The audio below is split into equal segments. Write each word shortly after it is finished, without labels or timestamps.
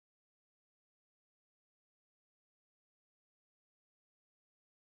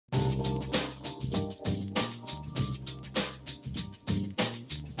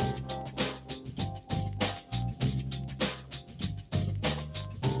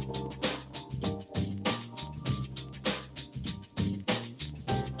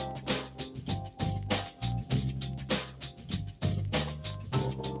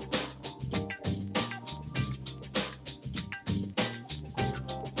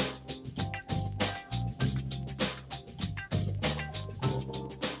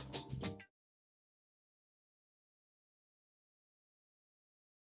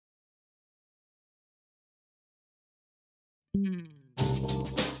Mm.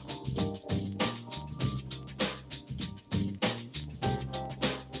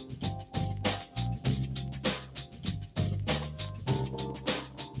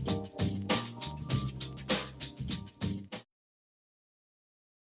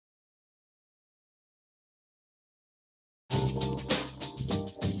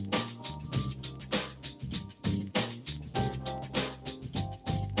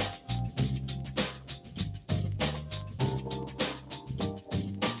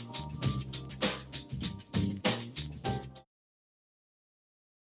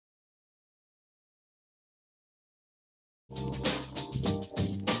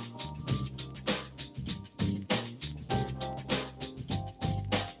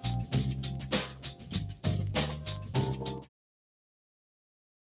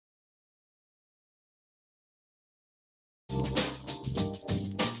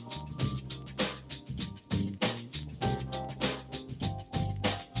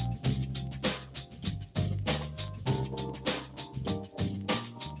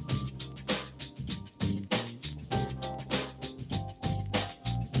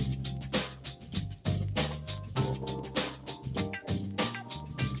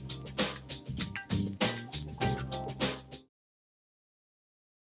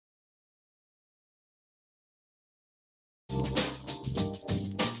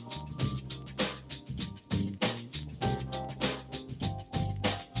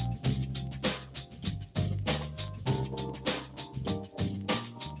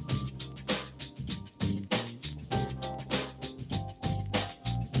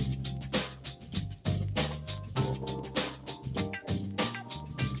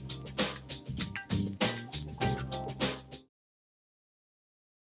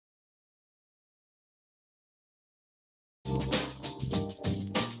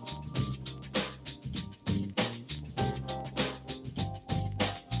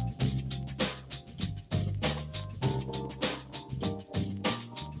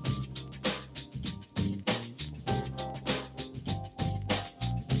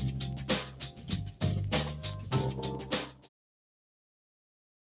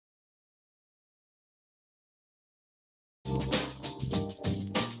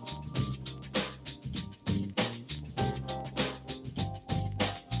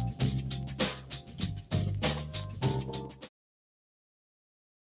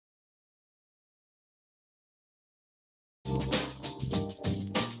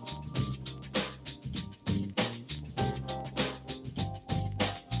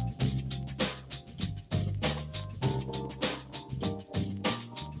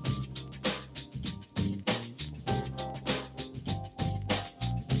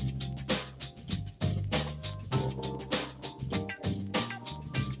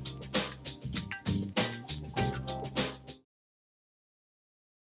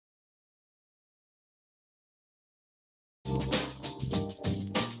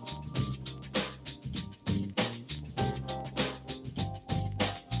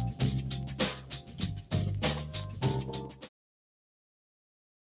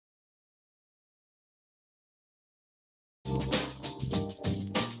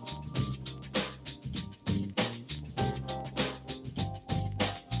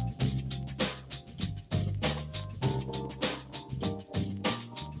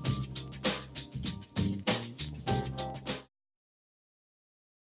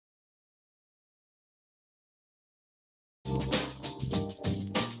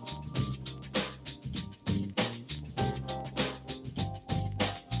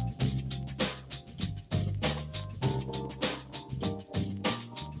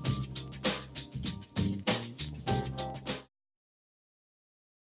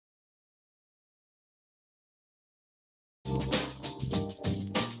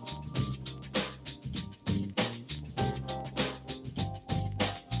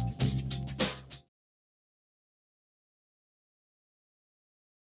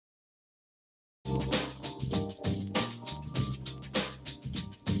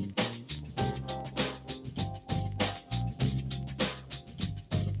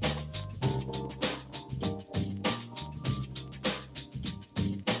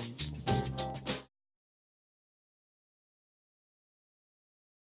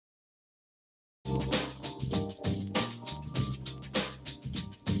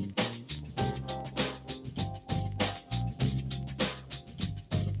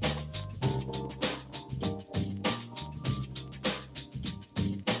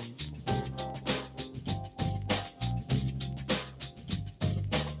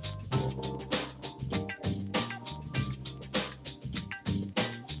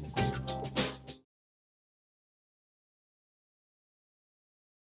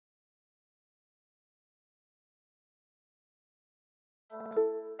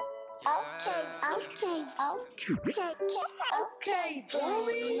 Okay,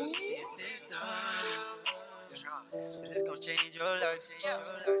 boy. Is this gonna change your life? Yeah,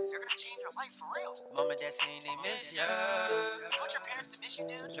 they're gonna change your life for real. Mama, dad saying they miss ya. Want your parents to miss you,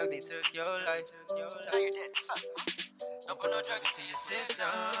 dude? Drugs, they took your life. Now you're dead. Fuck. Don't put no drugs into your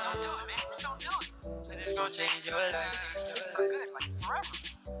system. Don't do it, man. Just don't do it. Is this gonna change your life? For good, like forever.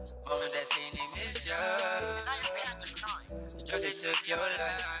 Mama, dad saying they miss ya. And now your parents are crying. The drugs, they took your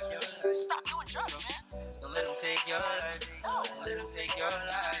life. Stop doing drugs, man. Don't let them take your life. No. Don't let them take your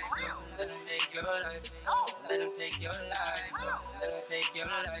life. Don't let them take your life. No. Don't let them take your life. Don't let them take your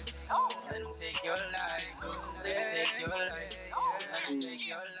life. No. Don't let them take your life. Don't let them take your life. Don't let them take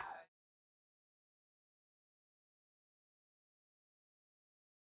your life.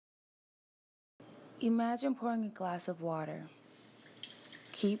 Imagine pouring a glass of water.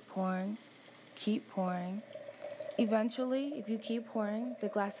 Keep pouring, keep pouring. Eventually, if you keep pouring, the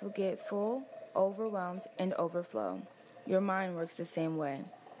glass will get full, overwhelmed, and overflow. Your mind works the same way.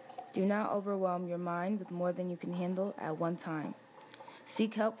 Do not overwhelm your mind with more than you can handle at one time.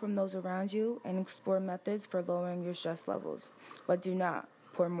 Seek help from those around you and explore methods for lowering your stress levels, but do not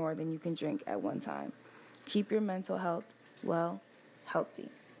pour more than you can drink at one time. Keep your mental health, healthy.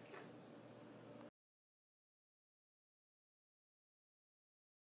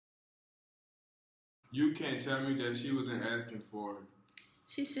 You can't tell me that she wasn't asking for it.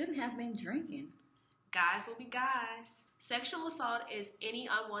 She shouldn't have been drinking. Guys will be guys. Sexual assault is any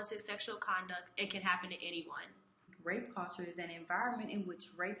unwanted sexual conduct. It can happen to anyone. Rape culture is an environment in which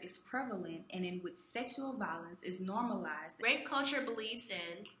rape is prevalent and in which sexual violence is normalized. Rape culture believes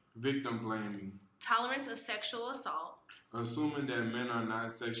in Victim blaming. tolerance of sexual assault, Assuming that men are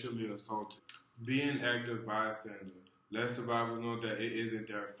not sexually assaulted. Being active bystander. Let survivors know that it isn't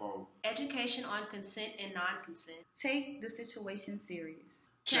their fault. education on consent and non-consent. Take the situation serious.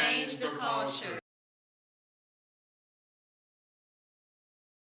 Change the culture.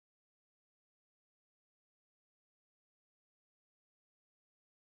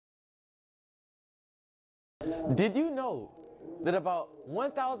 Did you know that about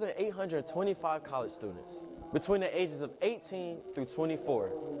 1,825 college students between the ages of 18 through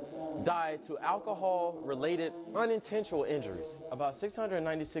 24 died to alcohol-related unintentional injuries? About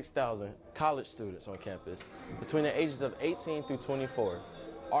 696,000 college students on campus between the ages of 18 through 24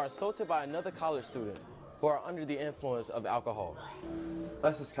 are assaulted by another college student who are under the influence of alcohol.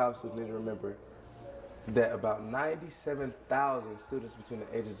 Us as college students need to remember that about 97,000 students between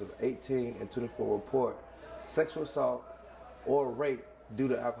the ages of 18 and 24 report sexual assault or rape due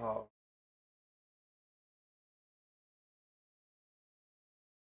to alcohol.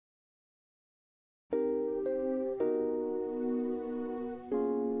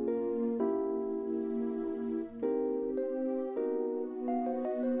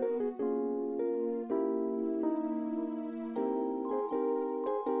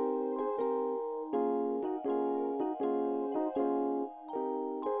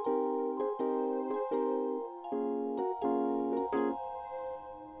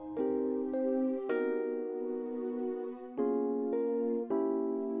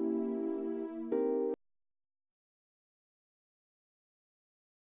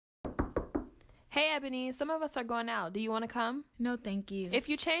 Hey, Ebony, some of us are going out. Do you want to come? No, thank you. If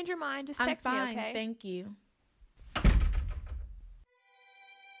you change your mind, just I'm text fine, me, okay? Thank you.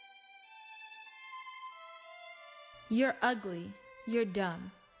 You're ugly. You're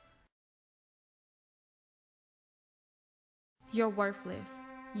dumb. You're worthless.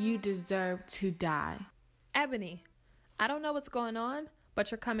 You deserve to die. Ebony, I don't know what's going on,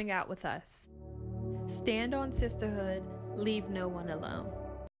 but you're coming out with us. Stand on sisterhood. Leave no one alone.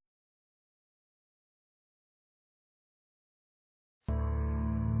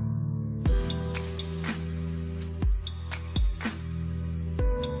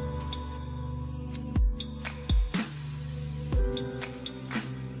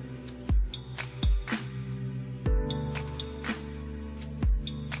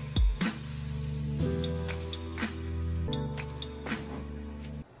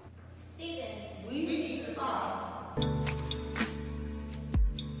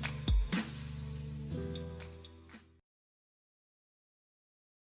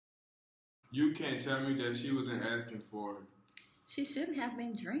 You can't tell me that she wasn't asking for it. She shouldn't have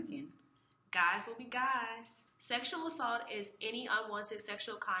been drinking. Guys will be guys. Sexual assault is any unwanted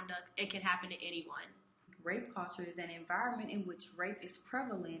sexual conduct. It can happen to anyone. Rape culture is an environment in which rape is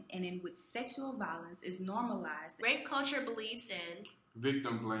prevalent and in which sexual violence is normalized. Rape culture believes in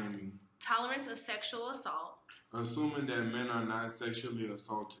Victim blaming. tolerance of sexual assault, Assuming that men are not sexually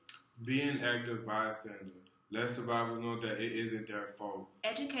assaulted. Being active bystander. Let survivors know that it isn't their fault.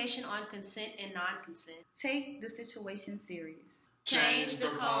 Education on consent and non-consent. Take the situation serious. Change the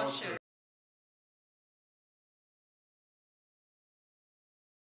culture.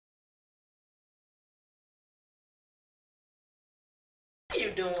 What are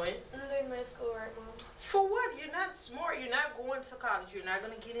you doing? I'm doing my schoolwork, Mom. For what? You're not smart. You're not going to college. You're not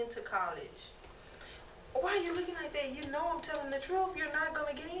going to get into college. Why are you looking like that? You know I'm telling the truth. You're not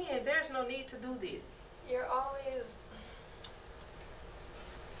going to get in. There's no need to do this. You're always...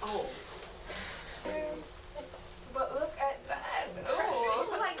 Oh. But look at that. Ooh,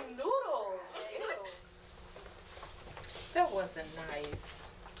 it's like noodles. Ew. That wasn't nice.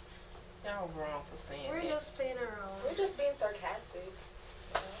 Y'all wrong for saying We're that. just playing around. We're just being sarcastic.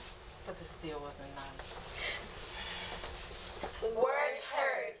 But it still wasn't nice. Words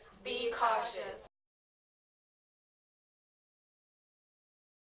heard. Be cautious.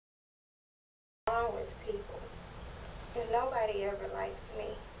 Wrong with people. And nobody ever likes me.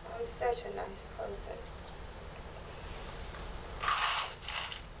 I'm such a nice person.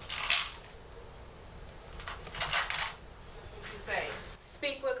 What you say?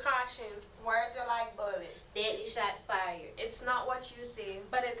 Speak with caution. Words are like bullets. Deadly shots fired. It's not what you say,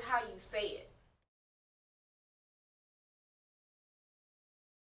 but it's how you say it.